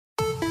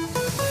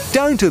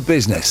Down to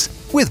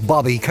Business with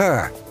Bobby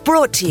Kerr.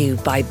 Brought to you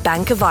by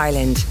Bank of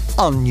Ireland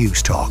On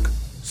News Talk.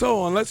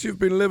 So, unless you've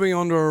been living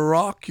under a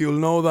rock, you'll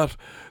know that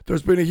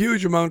there's been a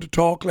huge amount of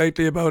talk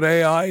lately about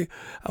AI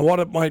and what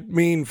it might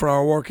mean for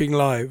our working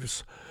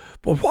lives.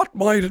 But what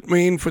might it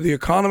mean for the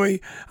economy,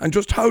 and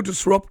just how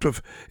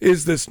disruptive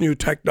is this new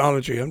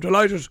technology? I'm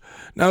delighted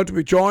now to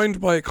be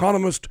joined by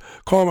economist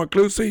Cormac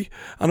Lucey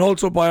and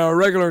also by our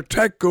regular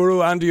tech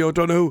guru Andy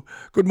O'Donoghue.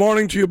 Good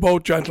morning to you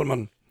both,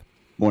 gentlemen.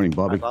 Morning,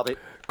 Bobby. Hi, Bobby.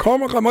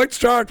 Cormac, I might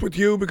start with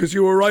you because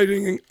you were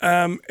writing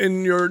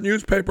in your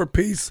newspaper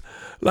piece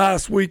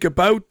last week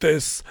about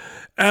this.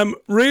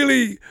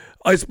 Really,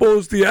 I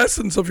suppose the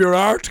essence of your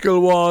article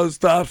was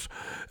that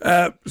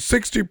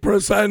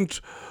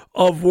 60%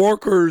 of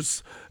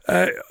workers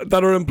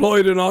that are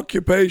employed in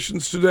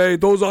occupations today,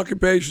 those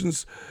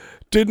occupations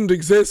didn't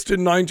exist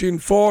in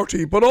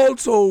 1940, but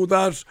also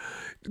that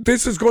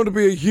this is going to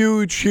be a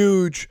huge,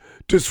 huge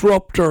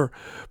disruptor,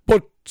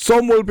 but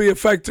some will be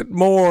affected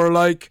more,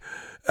 like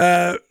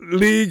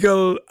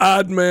legal,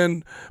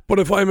 admin, but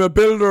if I'm a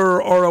builder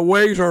or a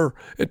waiter,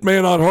 it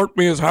may not hurt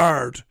me as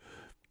hard.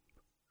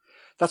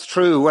 That's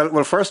true.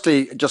 Well,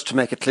 firstly, just to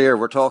make it clear,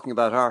 we're talking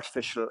about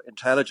artificial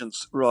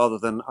intelligence rather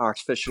than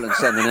artificial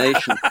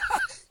insemination.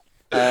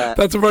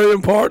 That's a very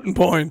important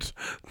point.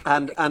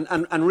 And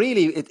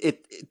really,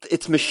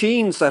 it's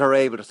machines that are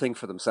able to think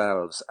for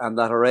themselves and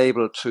that are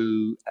able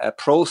to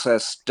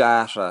process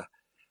data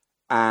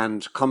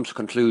and come to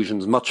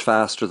conclusions much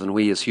faster than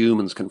we as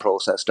humans can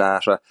process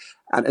data.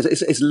 And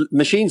it's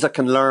machines that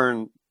can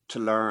learn to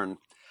learn.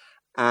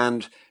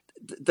 And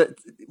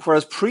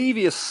whereas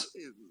previous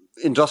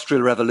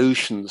industrial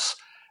revolutions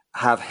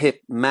have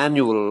hit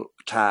manual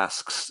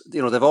tasks,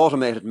 they've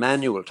automated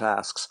manual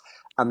tasks,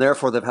 and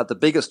therefore they've had the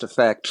biggest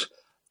effect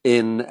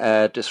in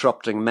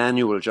disrupting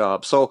manual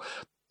jobs. So,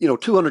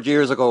 200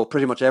 years ago,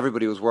 pretty much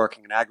everybody was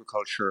working in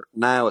agriculture.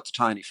 Now it's a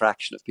tiny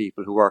fraction of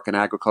people who work in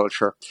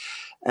agriculture.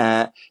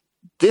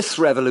 This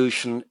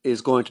revolution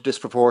is going to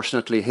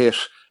disproportionately hit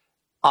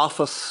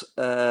office,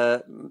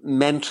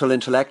 mental,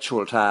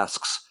 intellectual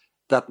tasks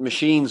that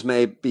machines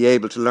may be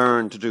able to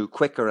learn to do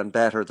quicker and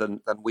better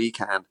than we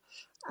can.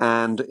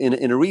 And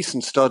in a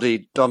recent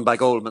study done by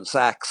Goldman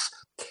Sachs,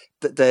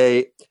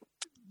 they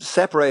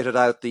separated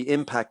out the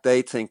impact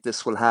they think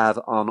this will have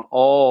on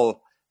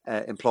all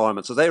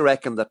employment. So they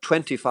reckon that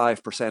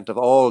 25% of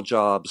all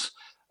jobs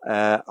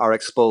are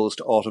exposed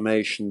to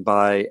automation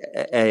by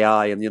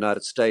AI in the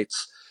United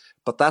States.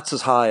 But that's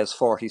as high as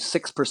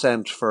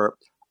 46% for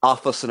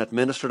office and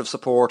administrative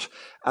support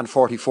and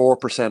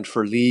 44%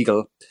 for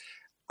legal.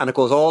 And it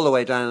goes all the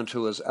way down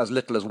to as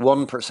little as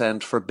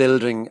 1% for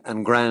building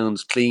and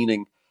grounds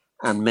cleaning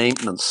and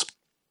maintenance.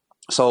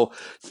 So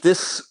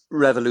this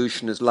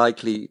revolution is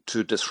likely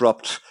to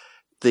disrupt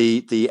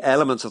the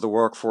elements of the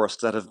workforce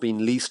that have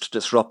been least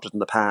disrupted in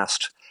the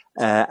past,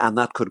 and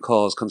that could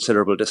cause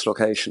considerable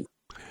dislocation.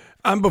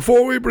 And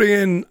before we bring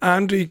in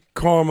Andy,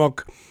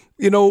 Cormac,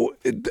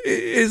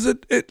 is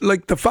it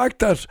like the fact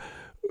that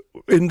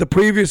in the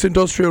previous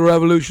industrial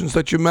revolutions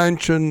that you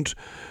mentioned,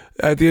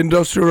 the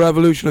Industrial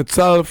Revolution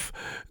itself,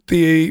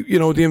 the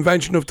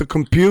invention of the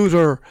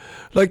computer,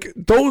 like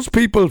those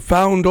people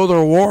found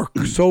other work.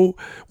 So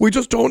we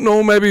just don't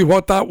know maybe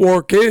what that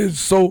work is.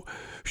 So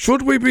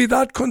should we be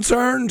that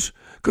concerned?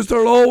 Because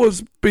there'll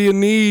always be a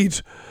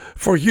need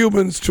for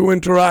humans to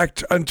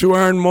interact and to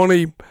earn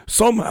money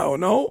somehow,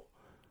 no?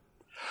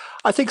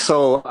 I think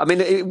so. I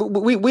mean,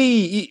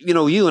 we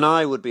you and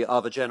I would be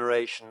of a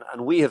generation,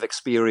 and we have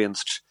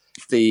experienced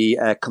the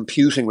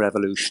computing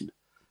revolution.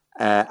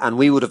 And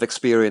we would have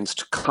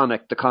experienced the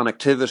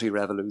connectivity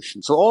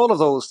revolution. So all of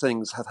those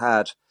things have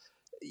had,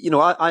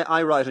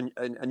 I write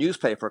a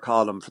newspaper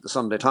column for the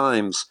Sunday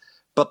Times,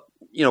 but,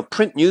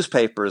 print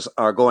newspapers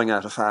are going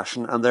out of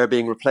fashion and they're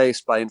being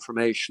replaced by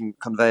information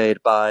conveyed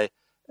by,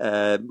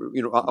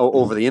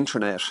 over the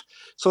internet.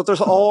 So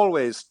there's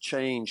always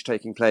change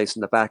taking place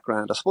in the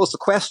background. I suppose the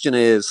question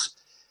is,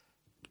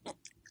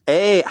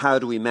 A, how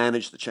do we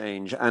manage the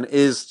change? And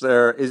is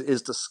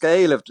the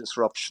scale of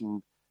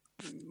disruption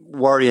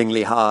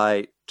worryingly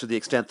high to the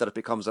extent that it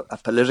becomes a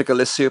political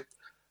issue?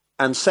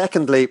 And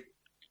secondly,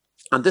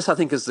 and this I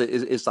think is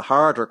the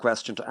harder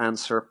question to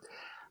answer,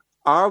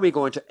 are we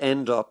going to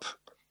end up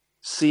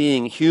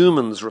seeing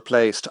humans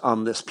replaced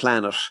on this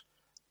planet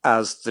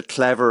as the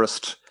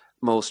cleverest,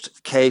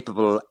 most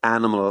capable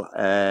animal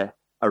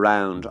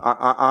around?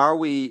 Are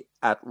we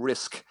at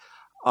risk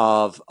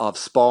of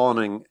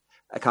spawning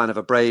a kind of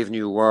a brave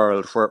new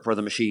world where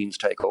the machines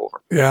take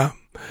over? Yeah.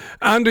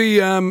 Andy,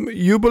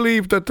 you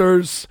believe that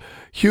there's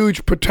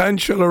huge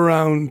potential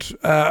around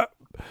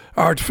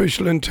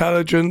artificial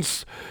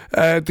intelligence.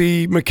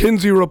 The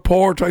McKinsey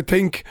report, I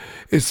think,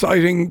 is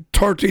citing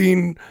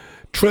 $13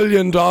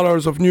 trillion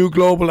of new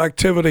global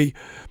activity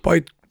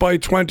by by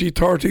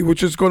 2030,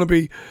 which is going to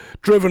be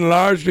driven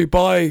largely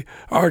by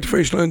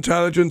artificial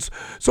intelligence.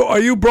 So are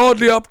you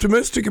broadly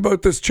optimistic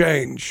about this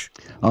change?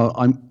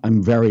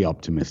 I'm very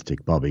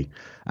optimistic, Bobby.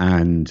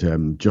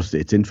 And just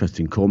it's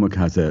interesting, Cormac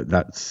has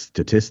that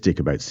statistic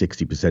about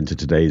 60% of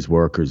today's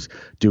workers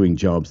doing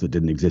jobs that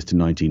didn't exist in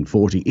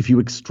 1940. If you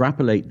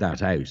extrapolate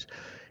that out,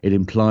 it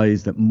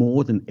implies that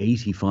more than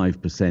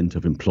 85%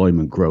 of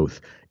employment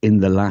growth in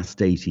the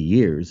last 80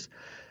 years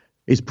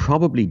is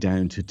probably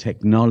down to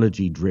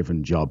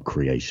technology-driven job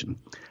creation.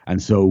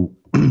 And so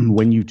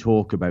when you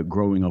talk about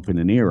growing up in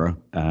an era,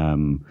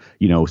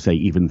 say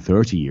even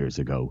 30 years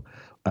ago,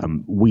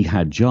 we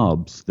had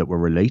jobs that were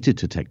related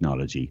to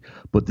technology,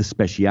 but the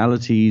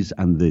specialities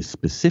and the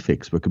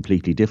specifics were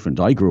completely different.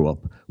 I grew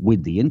up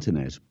with the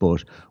internet,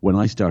 but when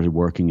I started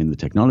working in the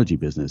technology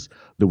business,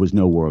 there was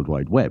no World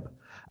Wide Web.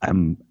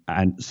 And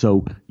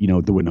so,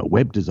 there were no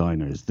web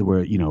designers. There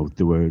were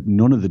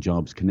none of the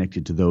jobs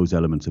connected to those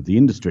elements of the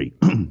industry.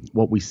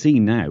 What we see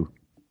now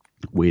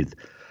with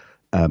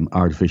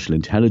artificial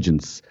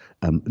intelligence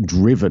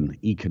driven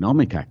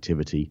economic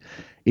activity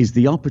is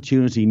the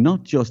opportunity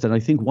not just, and I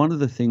think one of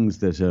the things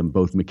that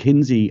both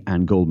McKinsey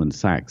and Goldman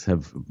Sachs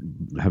have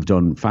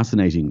done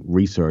fascinating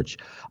research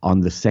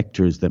on the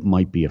sectors that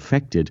might be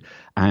affected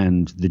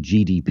and the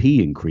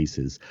GDP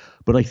increases.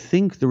 But I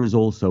think there is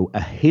also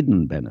a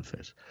hidden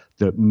benefit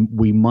that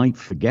we might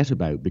forget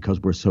about because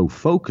we're so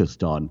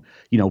focused on,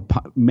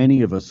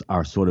 many of us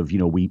are sort of,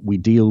 we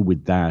deal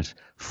with that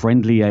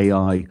friendly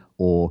AI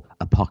or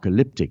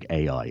apocalyptic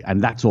AI,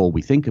 and that's all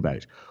we think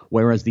about.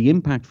 Whereas the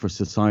impact for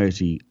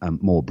society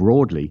more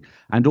broadly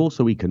and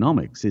also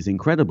economics is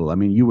incredible. I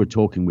mean, you were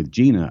talking with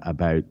Gina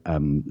about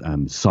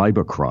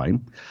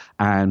cybercrime,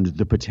 and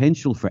the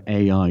potential for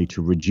AI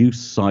to reduce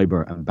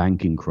cyber and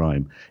banking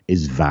crime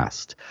is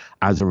vast.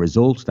 As a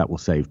result, that will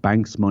save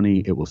banks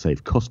money, it will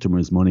save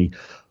customers money,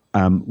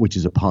 which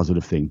is a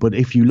positive thing. But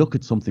if you look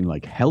at something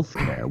like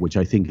healthcare, which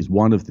I think is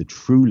one of the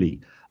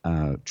truly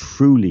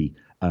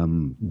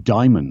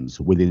diamonds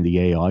within the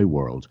AI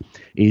world,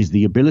 is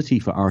the ability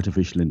for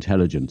artificial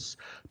intelligence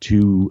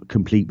to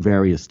complete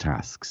various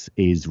tasks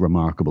is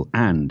remarkable.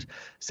 And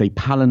say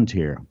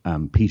Palantir,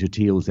 Peter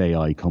Thiel's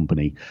AI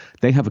company,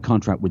 they have a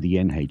contract with the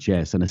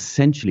NHS, and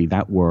essentially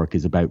that work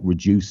is about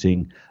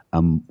reducing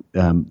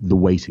the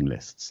waiting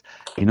lists.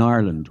 In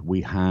Ireland,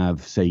 we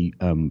have, say,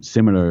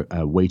 similar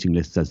waiting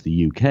lists as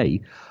the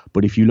UK,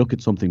 but if you look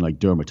at something like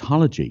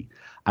dermatology,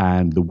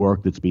 and the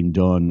work that's been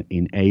done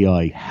in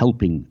AI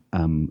helping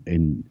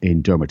in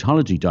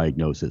dermatology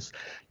diagnosis,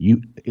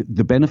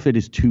 the benefit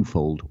is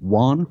twofold.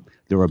 One,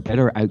 there are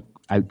better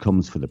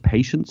outcomes for the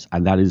patients,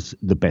 and that is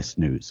the best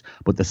news.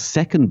 But the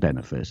second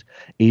benefit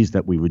is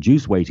that we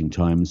reduce waiting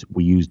times,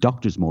 we use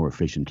doctors more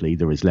efficiently,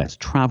 there is less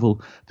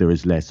travel, there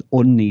is less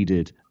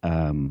unneeded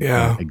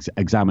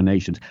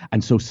examinations.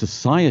 And so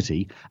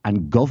society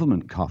and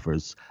government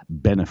coffers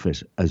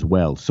benefit as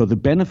well. So the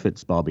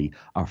benefits, Bobby,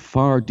 are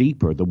far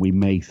deeper than we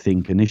may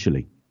think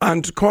initially.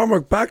 And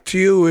Cormac, back to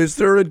you. Is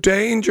there a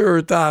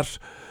danger that,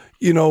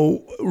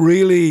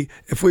 really,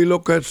 if we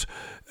look at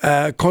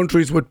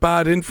countries with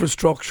bad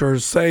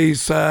infrastructures, say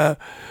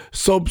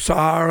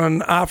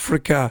sub-Saharan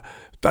Africa,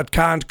 that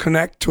can't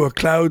connect to a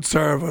cloud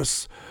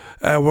service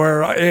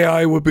where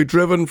AI would be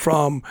driven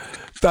from,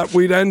 that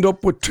we'd end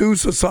up with two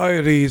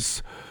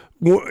societies,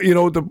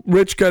 the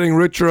rich getting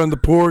richer and the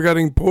poor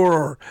getting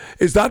poorer?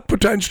 Is that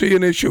potentially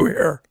an issue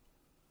here?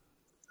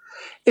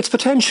 It's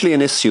potentially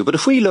an issue, but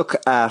if we look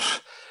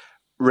at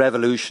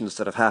revolutions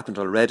that have happened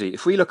already,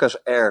 if we look at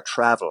air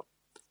travel,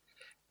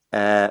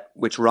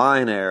 which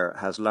Ryanair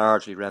has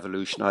largely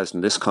revolutionised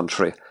in this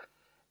country,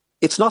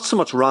 it's not so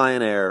much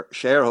Ryanair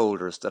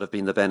shareholders that have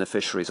been the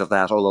beneficiaries of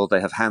that, although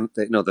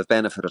they've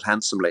benefited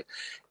handsomely.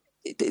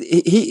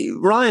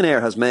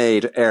 Ryanair has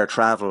made air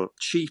travel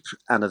cheap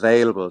and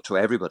available to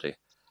everybody,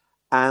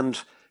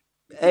 and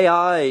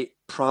AI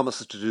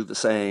promises to do the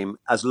same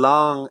as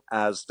long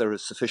as there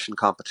is sufficient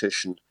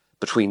competition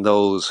between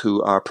those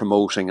who are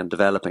promoting and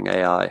developing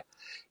AI.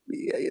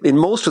 In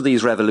most of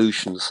these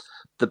revolutions,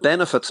 the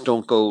benefits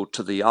don't go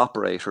to the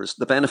operators,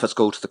 the benefits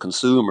go to the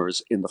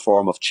consumers in the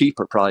form of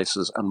cheaper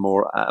prices and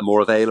a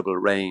more available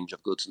range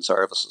of goods and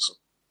services.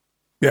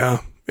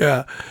 Yeah.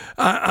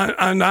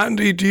 And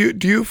Andy,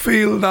 do you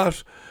feel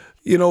that,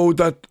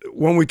 that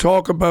when we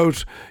talk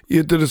about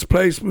the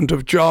displacement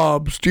of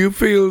jobs, do you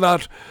feel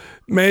that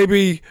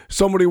maybe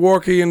somebody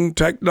working in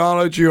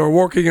technology or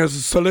working as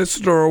a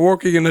solicitor or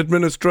working in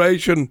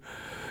administration,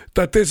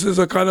 that this is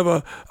a kind of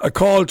a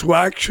call to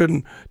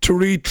action to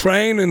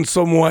retrain in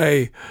some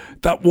way,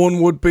 that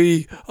one would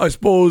be, I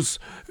suppose,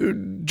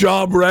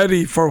 job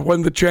ready for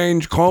when the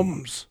change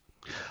comes?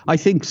 I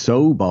think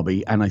so,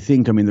 Bobby. And I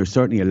think, there's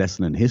certainly a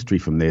lesson in history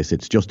from this.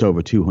 It's just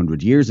over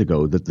 200 years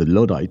ago that the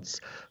Luddites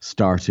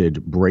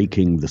started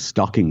breaking the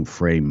stocking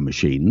frame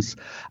machines.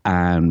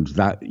 And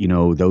that,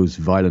 those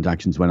violent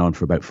actions went on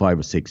for about 5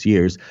 or 6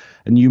 years.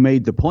 And you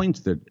made the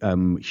point that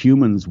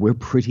humans, we're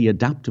pretty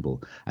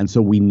adaptable. And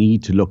so we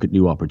need to look at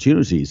new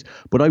opportunities.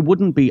 But I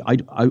wouldn't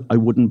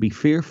be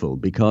fearful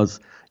because,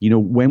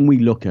 when we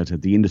look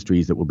at the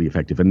industries that will be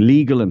effective, and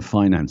legal and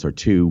finance are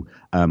two,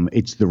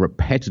 it's the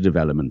repetitive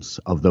elements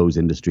of those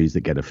industries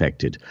that get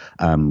affected.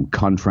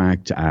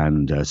 Contract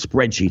and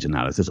spreadsheet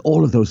analysis,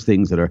 all of those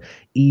things that are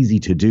easy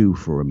to do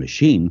for a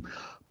machine.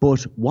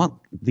 But what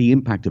the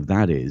impact of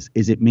that is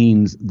it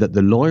means that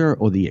the lawyer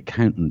or the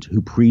accountant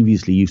who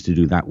previously used to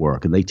do that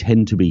work, and they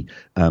tend to be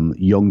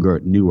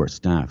younger, newer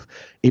staff,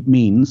 it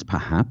means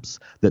perhaps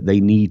that they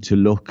need to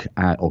look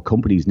at, or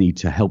companies need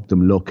to help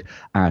them look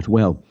at,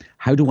 well,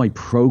 how do I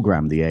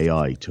program the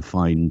AI to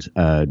find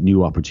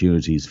new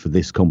opportunities for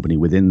this company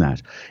within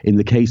that? In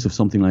the case of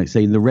something like,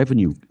 say, the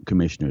revenue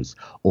commissioners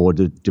or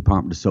the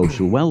Department of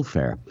Social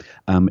Welfare,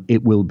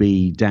 it will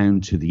be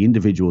down to the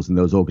individuals in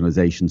those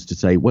organizations to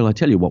say, well, I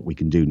tell you what we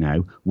can do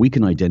now. We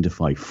can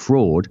identify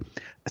fraud,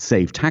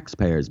 save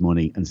taxpayers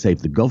money and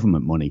save the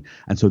government money.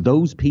 And so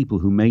those people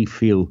who may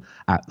feel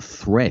at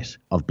threat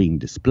of being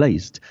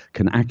displaced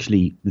can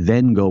actually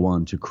then go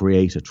on to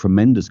create a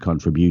tremendous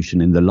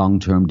contribution in the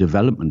long-term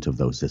development of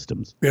those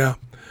systems. Yeah.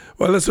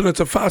 Well, listen,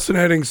 it's a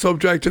fascinating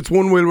subject. It's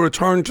one we'll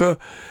return to.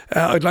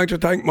 I'd like to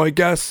thank my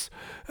guests,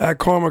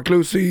 Cormac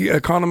Lucey,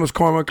 economist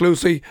Cormac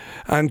Lucey,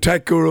 and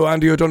tech guru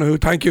Andy O'Donoghue.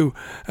 Thank you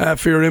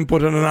for your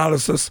input and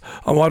analysis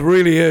on what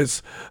really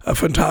is a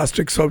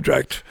fantastic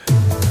subject.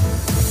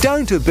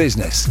 Down to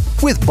Business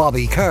with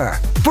Bobby Kerr.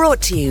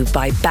 Brought to you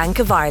by Bank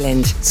of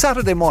Ireland.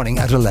 Saturday morning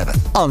at 11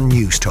 on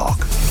News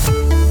Talk.